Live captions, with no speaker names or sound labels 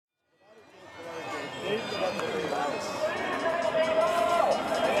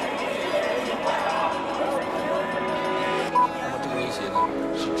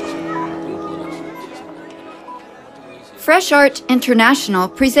Fresh Art International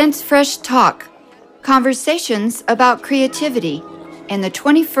presents Fresh Talk, conversations about creativity in the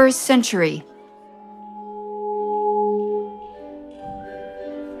 21st century.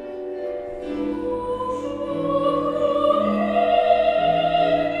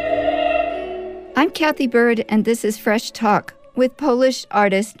 I'm Kathy Bird, and this is Fresh Talk with Polish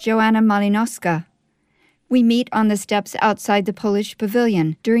artist Joanna Malinowska. We meet on the steps outside the Polish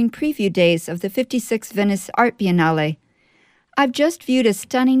Pavilion during preview days of the 56th Venice Art Biennale. I've just viewed a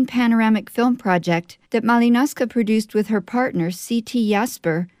stunning panoramic film project that Malinowska produced with her partner C.T.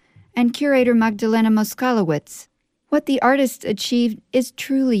 Jasper and curator Magdalena Moskalowicz. What the artists achieved is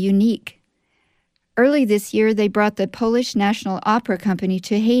truly unique. Early this year, they brought the Polish National Opera Company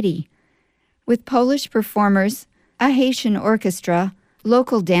to Haiti. With Polish performers, a Haitian orchestra,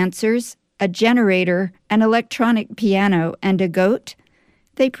 local dancers, a generator, an electronic piano, and a goat,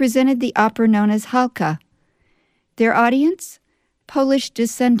 they presented the opera known as Halka. Their audience? Polish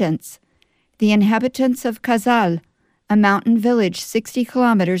descendants, the inhabitants of Kazal, a mountain village 60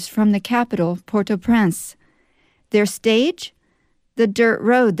 kilometers from the capital, Port-au-Prince. Their stage? The dirt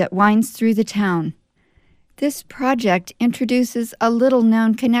road that winds through the town. This project introduces a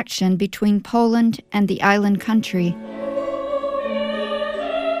little-known connection between Poland and the island country.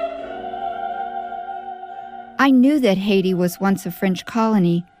 I knew that Haiti was once a French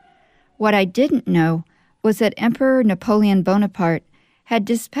colony. What I didn't know was that Emperor Napoleon Bonaparte had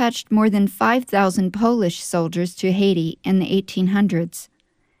dispatched more than 5,000 Polish soldiers to Haiti in the 1800s.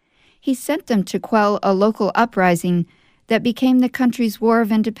 He sent them to quell a local uprising that became the country's war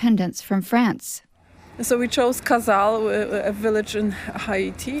of independence from France. So we chose Kazal, a village in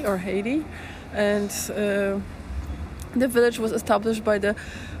Haiti, and the village was established by the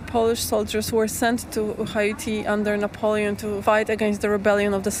Polish soldiers who were sent to Haiti under Napoleon to fight against the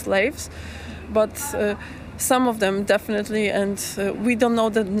rebellion of the slaves. But some of them definitely, and we don't know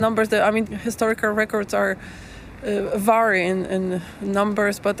the numbers. Historical records are vary in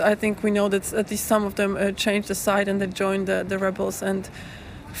numbers, but I think we know that at least some of them changed the side and they joined the rebels and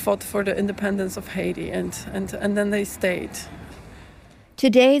fought for the independence of Haiti, and then they stayed.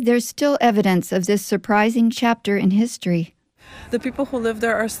 Today, there's still evidence of this surprising chapter in history. The people who live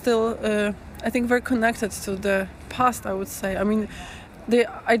there are still, I think, very connected to the past, I would say. They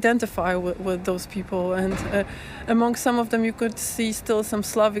identify with those people, and among some of them you could see still some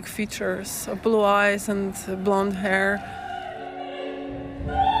Slavic features, blue eyes and blonde hair.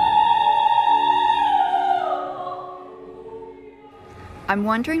 I'm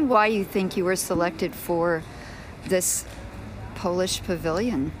wondering why you think you were selected for this Polish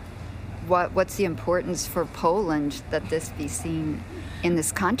pavilion. What's the importance for Poland that this be seen in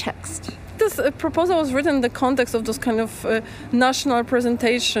this context? This proposal was written in the context of those kind of national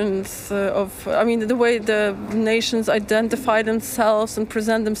presentations the way the nations identify themselves and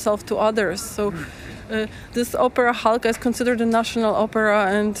present themselves to others. So this opera Halka is considered a national opera,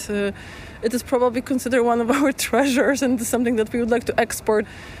 and it is probably considered one of our treasures and something that we would like to export.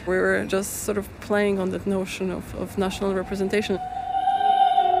 We were just sort of playing on that notion of national representation.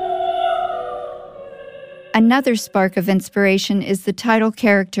 Another spark of inspiration is the title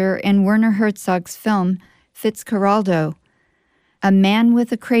character in Werner Herzog's film Fitzcarraldo, a man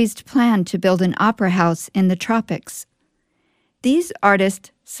with a crazed plan to build an opera house in the tropics. These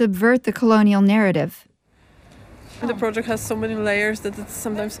artists subvert the colonial narrative. The project has so many layers that it's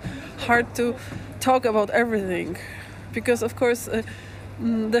sometimes hard to talk about everything, because of course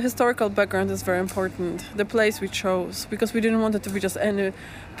the historical background is very important. The place we chose, because we didn't want it to be just any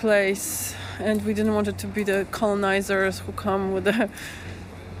place, and we didn't want it to be the colonizers who come with the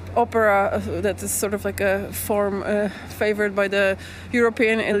opera that is sort of like a form favored by the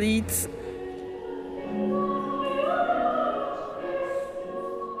European elites.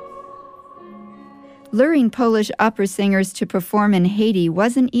 Luring Polish opera singers to perform in Haiti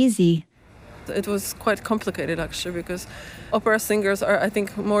wasn't easy. It was quite complicated, actually, because opera singers are, I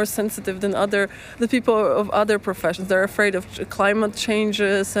think, more sensitive than the people of other professions. They're afraid of climate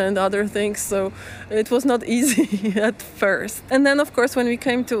changes and other things, so it was not easy at first. And then, of course, when we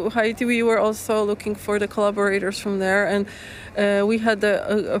came to Haiti, we were also looking for the collaborators from there, and we had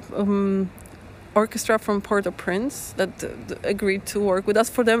the orchestra from Port-au-Prince that agreed to work with us.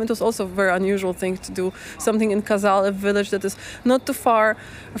 For them, it was also a very unusual thing to do something in Kazal, a village that is not too far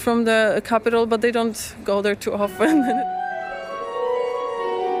from the capital, but they don't go there too often.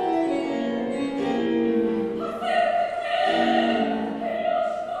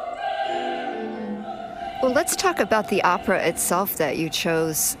 let's talk about the opera itself that you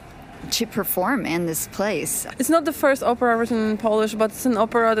chose to perform in this place. It's not the first opera written in Polish, but it's an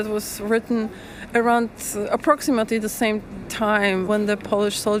opera that was written around approximately the same time when the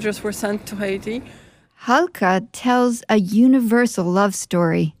Polish soldiers were sent to Haiti. Halka tells a universal love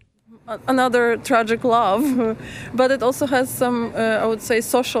story. Another tragic love, but it also has some, I would say,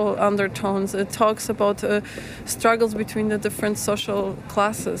 social undertones. It talks about struggles between the different social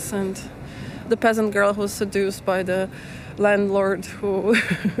classes and the peasant girl who's seduced by the landlord who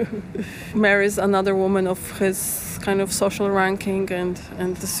marries another woman of his kind of social ranking and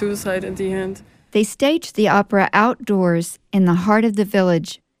the suicide at the end. They staged the opera outdoors in the heart of the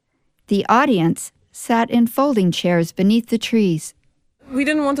village. The audience sat in folding chairs beneath the trees. We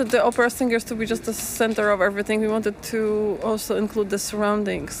didn't want the opera singers to be just the center of everything. We wanted to also include the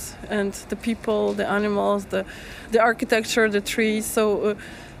surroundings and the people, the animals, the architecture, the trees. So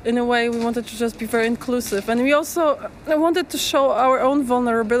in a way, we wanted to just be very inclusive. And we also wanted to show our own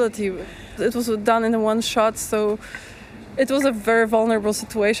vulnerability. It was done in one shot, so it was a very vulnerable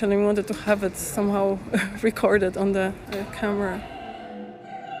situation, and we wanted to have it somehow recorded on the camera.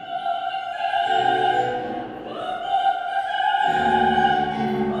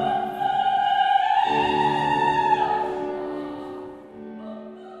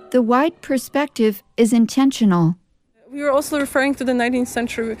 The wide perspective is intentional. We were also referring to the 19th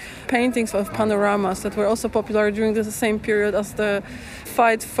century paintings of panoramas that were also popular during the same period as the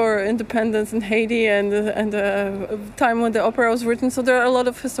fight for independence in Haiti and the time when the opera was written. So there are a lot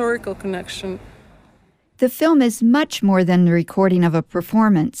of historical connection. The film is much more than the recording of a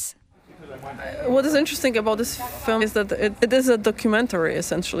performance. What is interesting about this film is that it is a documentary,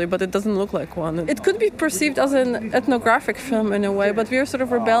 essentially, but it doesn't look like one. It could be perceived as an ethnographic film in a way, but we are sort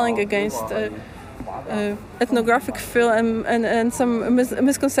of rebelling against ethnographic film and some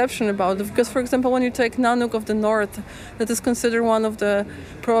misconception about it. Because, for example, when you take Nanook of the North, that is considered one of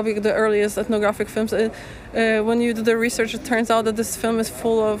probably the earliest ethnographic films, when you do the research, it turns out that this film is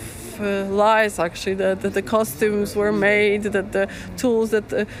full of lies, actually, that the costumes were made, that the tools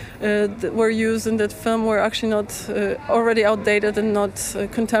that were used in that film were actually not already outdated and not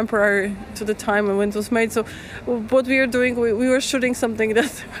contemporary to the time when it was made. So what we are doing, we were shooting something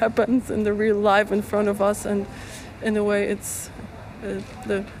that happens in the real life in front of us, and in a way it's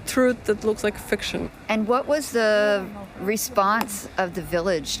the truth that looks like fiction. And what was the response of the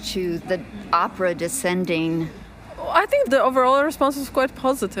village to the opera descending? I think the overall response was quite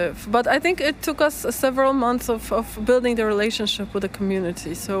positive, but I think it took us several months of building the relationship with the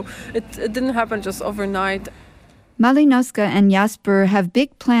community, so it didn't happen just overnight. Malinowska and Jasper have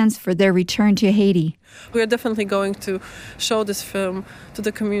big plans for their return to Haiti. We are definitely going to show this film to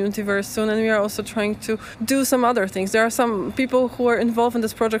the community very soon, and we are also trying to do some other things. There are some people who are involved in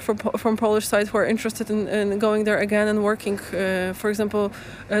this project from Polish side who are interested in going there again and working. For example,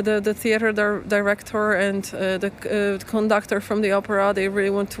 the theater director and the conductor from the opera, they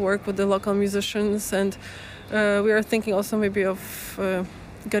really want to work with the local musicians, and we are thinking also maybe of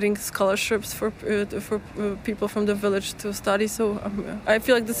getting scholarships for people from the village to study. So I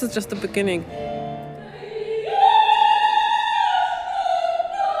feel like this is just the beginning.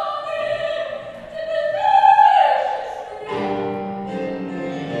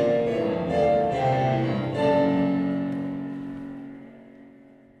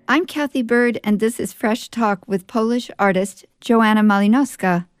 I'm Kathy Bird, and this is Fresh Talk with Polish artist Joanna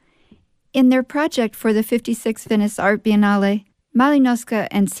Malinowska. In their project for the 56th Venice Art Biennale, Malinowska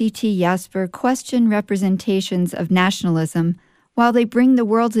and C.T. Jasper question representations of nationalism while they bring the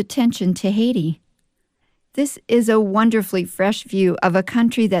world's attention to Haiti. This is a wonderfully fresh view of a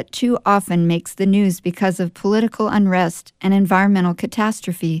country that too often makes the news because of political unrest and environmental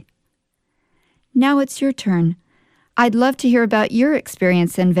catastrophe. Now it's your turn. I'd love to hear about your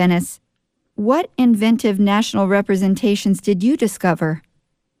experience in Venice. What inventive national representations did you discover?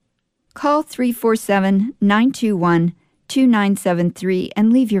 Call 347-921-2973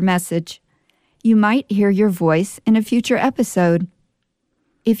 and leave your message. You might hear your voice in a future episode.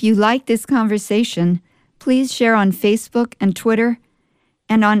 If you like this conversation, please share on Facebook and Twitter,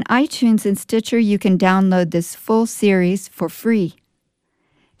 and on iTunes and Stitcher you can download this full series for free.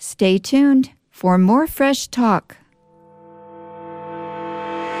 Stay tuned for more Fresh Talk.